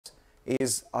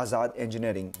is Azad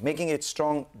Engineering. Making its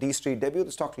strong D-Street debut,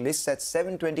 the stock lists at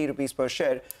 720 rupees per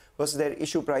share versus their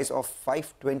issue price of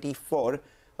 524,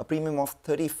 a premium of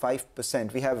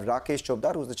 35%. We have Rakesh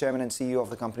Chopdar, who's the chairman and CEO of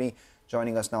the company,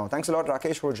 joining us now. Thanks a lot,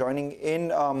 Rakesh, for joining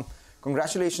in.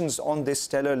 Congratulations on this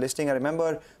stellar listing. I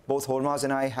remember both Hormaz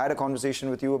and I had a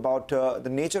conversation with you about the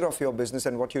nature of your business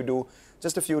and what you do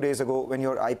just a few days ago when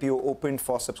your IPO opened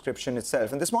for subscription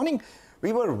itself. And this morning,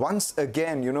 we were once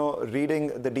again, reading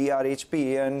the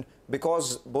DRHP, and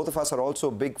because both of us are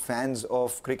also big fans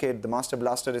of cricket, the Master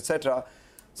Blaster, etc.,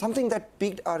 something that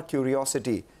piqued our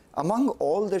curiosity. Among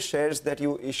all the shares that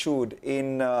you issued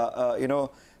in,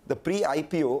 the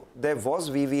pre-IPO, there was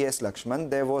VVS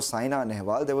Lakshman, there was Saina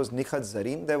Nehwal, there was Nikhat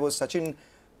Zareen, there was Sachin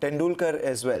Tendulkar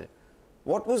as well.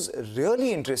 What was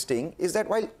really interesting is that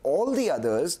while all the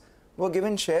others were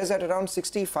given shares at around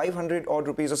 6,500 odd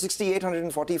rupees or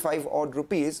 6,845 odd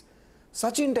rupees,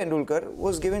 Sachin Tendulkar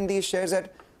was given these shares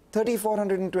at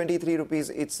 3,423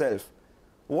 rupees itself.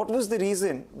 What was the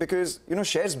reason? Because,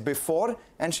 shares before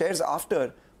and shares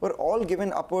after were all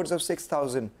given upwards of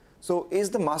 6,000. So is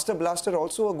the Master Blaster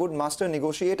also a good master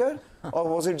negotiator, or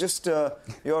was it just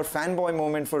your fanboy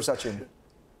moment for Sachin?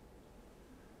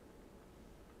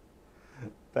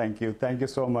 Thank you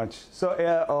so much.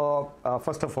 So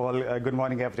first of all, good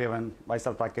morning everyone.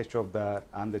 Myself Rakesh Chopdar,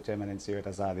 I'm the chairman and CEO at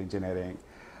Azad Engineering.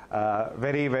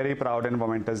 Very, very proud and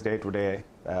momentous day today.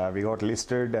 We got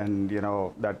listed, and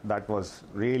that was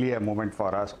really a moment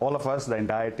for us, all of us, the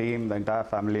entire team, the entire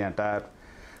family, entire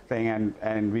thing,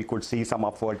 and we could see some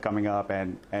upward coming up,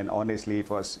 and honestly it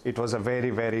was a very,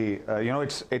 very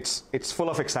it's full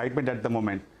of excitement at the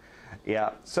moment.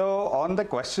 Yeah. So on the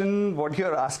question, what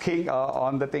you're asking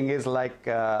on the thing is like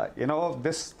the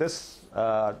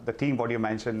team what you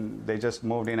mentioned, they just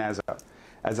moved in as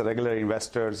a regular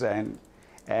investors, and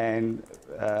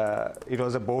it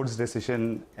was a board's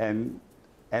decision, and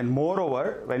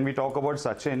moreover when we talk about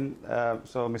Sachin,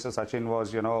 so Mr. Sachin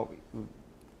was,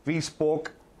 we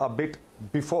spoke a bit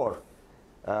before,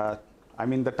 I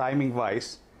mean the timing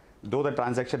wise, though the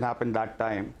transaction happened that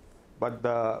time, but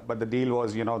the deal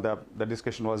was, the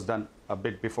discussion was done a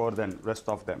bit before than rest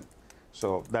of them.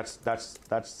 So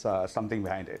that's something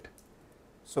behind it.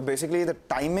 So basically the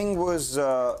timing was,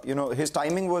 his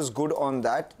timing was good on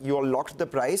that. You all locked the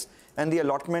price and the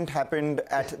allotment happened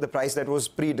at the price that was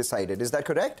pre-decided. Is that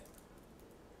correct?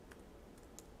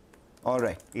 All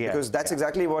right. Yeah, because that's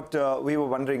exactly what we were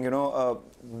wondering,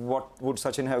 what would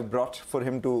Sachin have brought for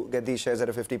him to get these shares at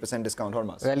a 50% discount,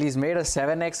 Hormaz? Well, he's made a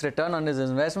 7x return on his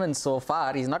investment so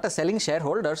far. He's not a selling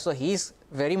shareholder, so he's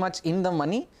very much in the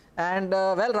money. And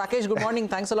well, Rakesh, good morning.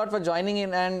 Thanks a lot for joining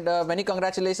in, and many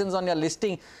congratulations on your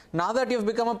listing. Now that you've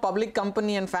become a public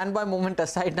company, and fanboy movement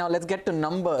aside, now let's get to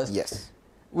numbers. Yes.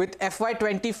 With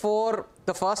FY24,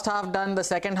 the first half done, the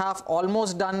second half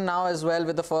almost done now as well,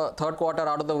 with the third quarter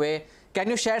out of the way. Can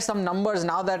you share some numbers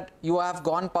now that you have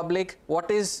gone public? What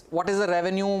is the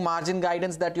revenue margin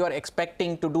guidance that you are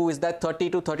expecting to do? Is that 30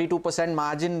 to 32%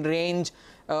 margin range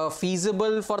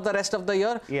feasible for the rest of the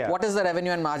year? Yeah. What is the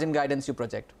revenue and margin guidance you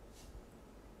project?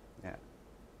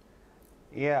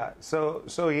 Yeah.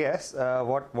 So yes,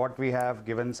 what we have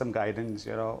given some guidance,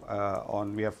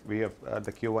 on we have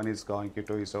the Q1 is gone,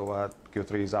 Q2 is over,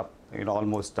 Q3 is up,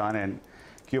 almost done, and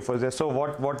Q4 is there. So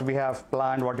what we have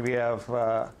planned, what we have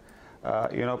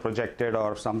projected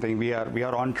or something, we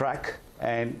are on track,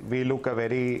 and we look a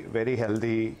very, very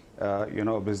healthy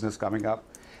business coming up.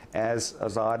 As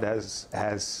Azad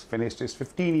has finished his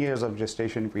 15 years of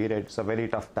gestation period, it's a very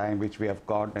tough time which we have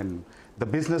got, and the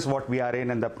business what we are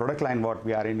in and the product line what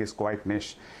we are in is quite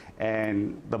niche,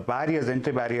 and the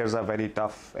entry barriers are very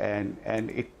tough, and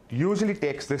it usually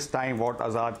takes this time what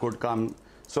Azad could come.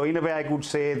 So in a way I could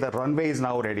say the runway is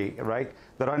now ready, right?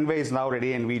 The runway is now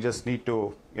ready, and we just need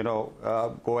to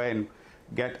go and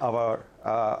get our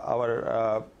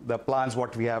the plans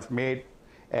what we have made.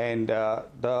 And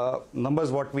the numbers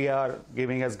what we are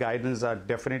giving as guidance are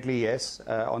definitely yes.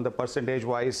 On the percentage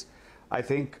wise, I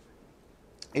think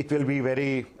it will be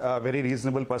very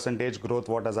reasonable percentage growth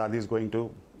what Azad is going to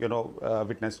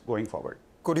witness going forward.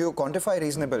 Could you quantify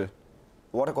reasonable?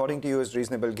 What according to you is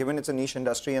reasonable, given it's a niche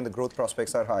industry and the growth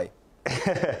prospects are high?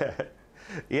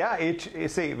 Yeah,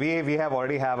 see, we have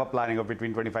already have a planning of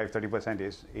between 25–30%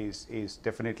 is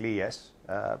definitely yes,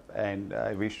 and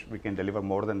I wish we can deliver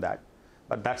more than that.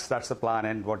 But that's the plan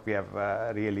and what we have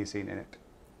really seen in it.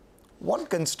 What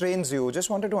constrains you? Just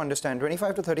wanted to understand,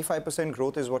 25 to 35%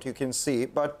 growth is what you can see.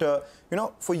 But,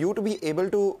 for you to be able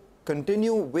to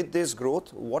continue with this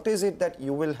growth, what is it that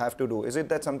you will have to do? Is it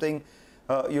that something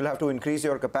you'll have to increase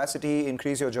your capacity,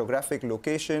 increase your geographic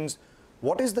locations?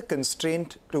 What is the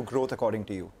constraint to growth according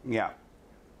to you? Yeah,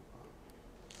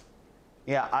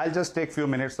 I'll just take a few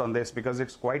minutes on this because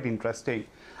it's quite interesting.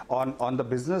 On the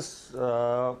business,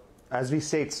 as we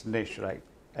say, it's niche, right?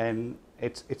 And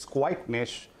it's quite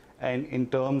niche. And in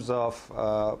terms of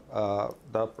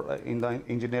in the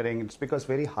engineering, it's because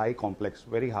very high complex,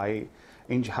 very highly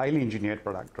engineered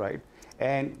product, right?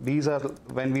 And these are,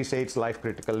 when we say it's life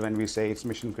critical, when we say it's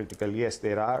mission critical, yes,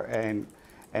 there are.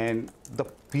 And the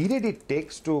period it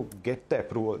takes to get the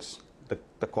approvals,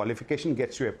 the qualification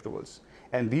gets you approvals.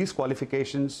 And these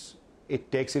qualifications,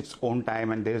 it takes its own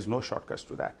time and there is no shortcuts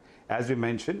to that. As we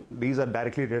mentioned, these are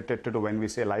directly related to when we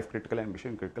say life critical and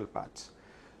mission critical parts.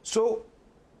 So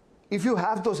if you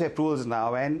have those approvals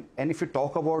now, and if you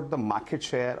talk about the market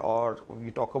share or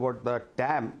you talk about the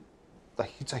TAM,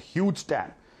 it's a huge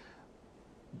TAM.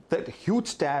 That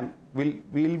huge TAM will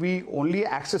be only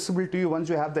accessible to you once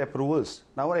you have the approvals.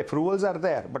 Now our approvals are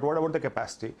there, but what about the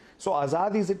capacity? So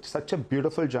Azad is at such a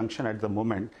beautiful junction at the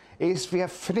moment, is we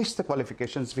have finished the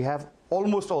qualifications, we have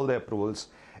almost all the approvals,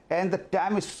 and the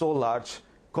TAM is so large.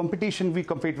 Competition, we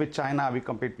compete with China, we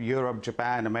compete with Europe,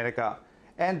 Japan, America,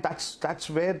 and that's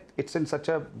where it's in such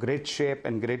a great shape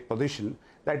and great position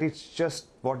that it's just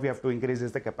what we have to increase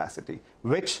is the capacity,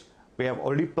 which we have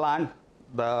already planned.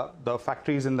 The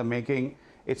factories in the making,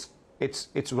 it's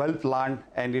well planned,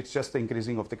 and it's just the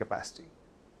increasing of the capacity.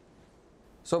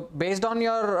 So based on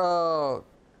your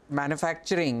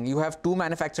manufacturing, you have 2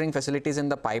 manufacturing facilities in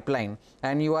the pipeline,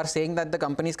 and you are saying that the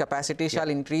company's capacity shall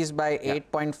increase by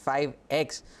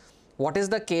 8.5x. What is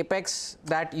the capex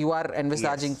that you are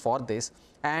envisaging for this,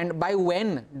 and by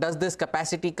when does this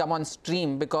capacity come on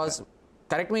stream? Because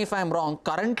correct me if I'm wrong,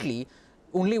 currently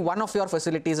only one of your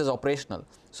facilities is operational.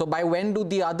 So by when do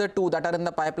the other 2 that are in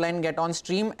the pipeline get on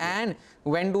stream, and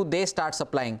when do they start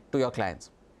supplying to your clients?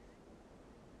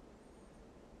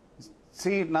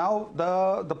 See, now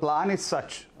the plan is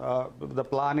such,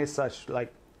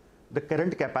 like the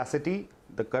current capacity,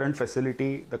 the current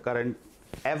facility, the current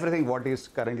everything what is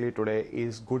currently today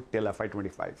is good till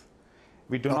FY25.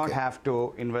 We do not have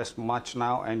to invest much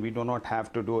now, and we do not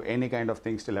have to do any kind of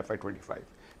things till FY25.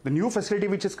 The new facility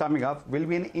which is coming up will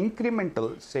be an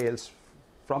incremental sales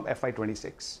from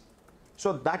FY26.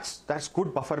 So that's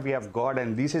good buffer we have got,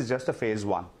 and this is just a phase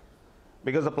 1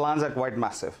 because the plans are quite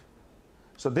massive.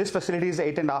 So this facility is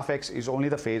 8.5x is only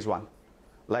the phase 1.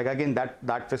 Like again,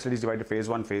 that facility is divided phase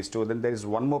 1, phase 2. Then there is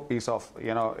one more piece of,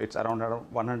 it's around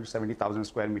 170,000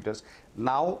 square meters.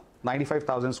 Now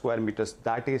 95,000 square meters,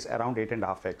 that is around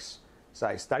 8.5x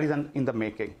size. That is in the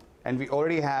making. And we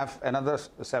already have another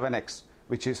 7x,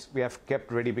 which is we have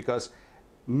kept ready, because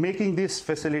making these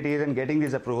facilities and getting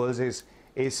these approvals is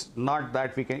not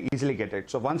that we can easily get it.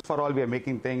 So once for all, we are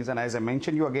making things, and as I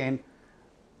mentioned you again,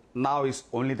 now is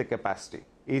only the capacity.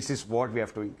 This is what we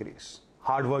have to increase.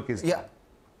 Hard work is done.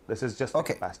 This is just the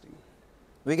capacity.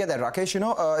 We get that,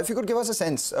 Rakesh. If you could give us a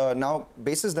sense, now,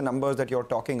 basis the numbers that you're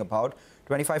talking about,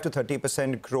 25 to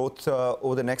 30% growth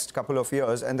over the next couple of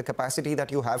years, and the capacity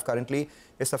that you have currently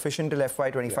is sufficient till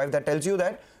FY25. That tells you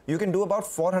that you can do about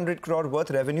 400 crore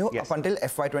worth revenue up until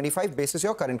FY25 basis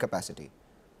your current capacity,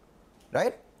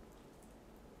 right?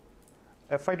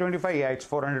 FY25, yeah, it's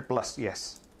 400 plus,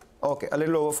 yes. Okay, a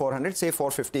little over 400, say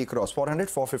 450 crores. 400,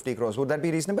 450 crores. Would that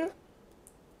be reasonable?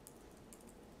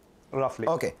 Roughly.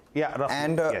 Okay. Yeah, roughly.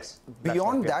 And yes,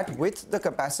 beyond that, with the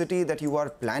capacity that you are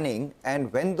planning,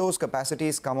 and when those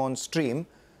capacities come on stream,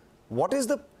 what is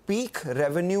the peak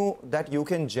revenue that you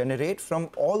can generate from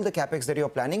all the capex that you're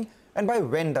planning, and by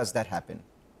when does that happen?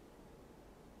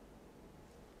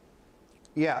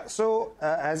 Yeah, so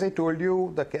as I told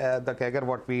you, the CAGR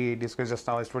what we discussed just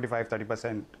now is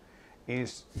 25-30%.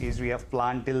 Is we have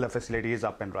planned till the facility is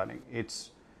up and running.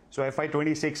 So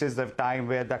FY26 is the time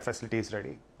where that facility is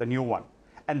ready, the new one.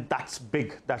 And that's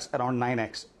big, that's around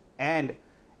 9x. And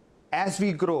as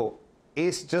we grow,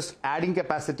 it's just adding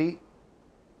capacity,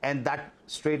 and that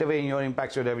straight away in your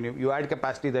impacts your revenue. You add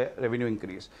capacity, the revenue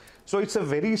increase. So it's a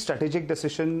very strategic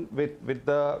decision with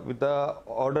the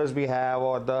orders we have,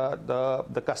 or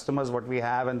the customers what we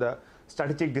have, and the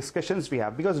strategic discussions we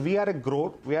have, because we are a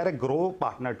grow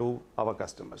partner to our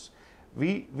customers.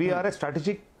 We are a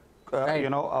strategic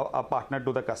a partner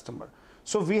to the customer.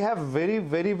 So we have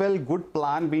very well good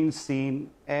plan being seen,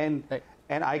 and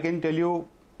I can tell you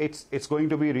it's going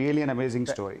to be really an amazing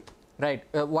story. Right.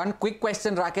 One quick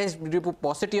question, Rakesh, due to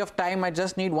paucity of time, I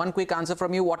just need one quick answer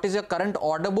from you. What is your current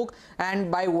order book,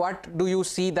 and by what do you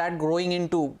see that growing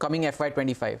into coming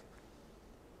FY25?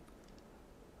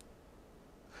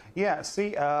 Yeah,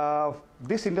 see,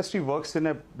 this industry works in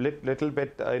a little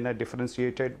bit in a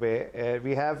differentiated way.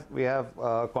 We have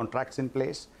contracts in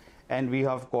place, and we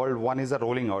have called one is the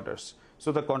rolling orders.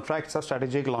 So the contracts are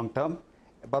strategic long term,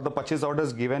 but the purchase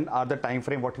orders given are the time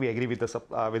frame what we agree with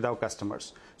with our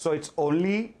customers. So it's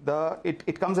only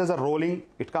it comes as a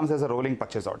rolling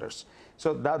purchase orders.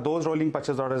 So those rolling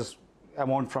purchase orders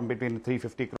amount from between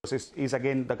 350 crores is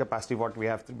again the capacity what we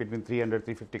have between 300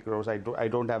 350 crores. I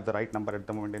don't have the right number at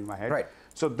the moment in my head. Right.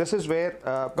 So this is where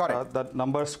the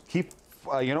numbers keep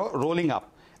rolling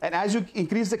up, and as you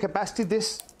increase the capacity,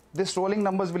 this rolling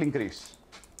numbers will increase.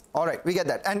 All right, we get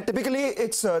that. And typically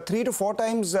it's 3 to 4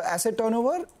 times asset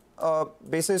turnover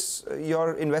basis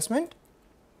your investment?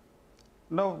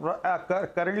 No,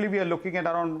 currently we are looking at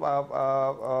around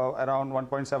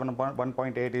 1.7,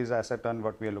 1.8 is asset turn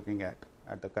what we are looking at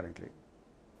the currently.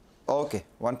 Okay,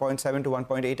 1.7 to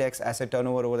 1.8x asset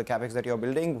turnover over the capex that you're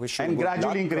building. And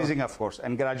gradually increasing, of course.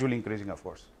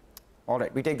 All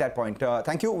right, we take that point.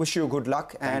 Thank you. Wish you good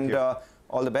luck and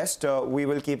all the best. We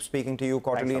will keep speaking to you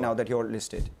quarterly now that you're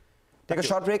listed. Take a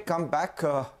short break, come back.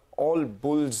 All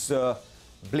bulls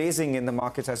blazing in the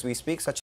markets as we speak.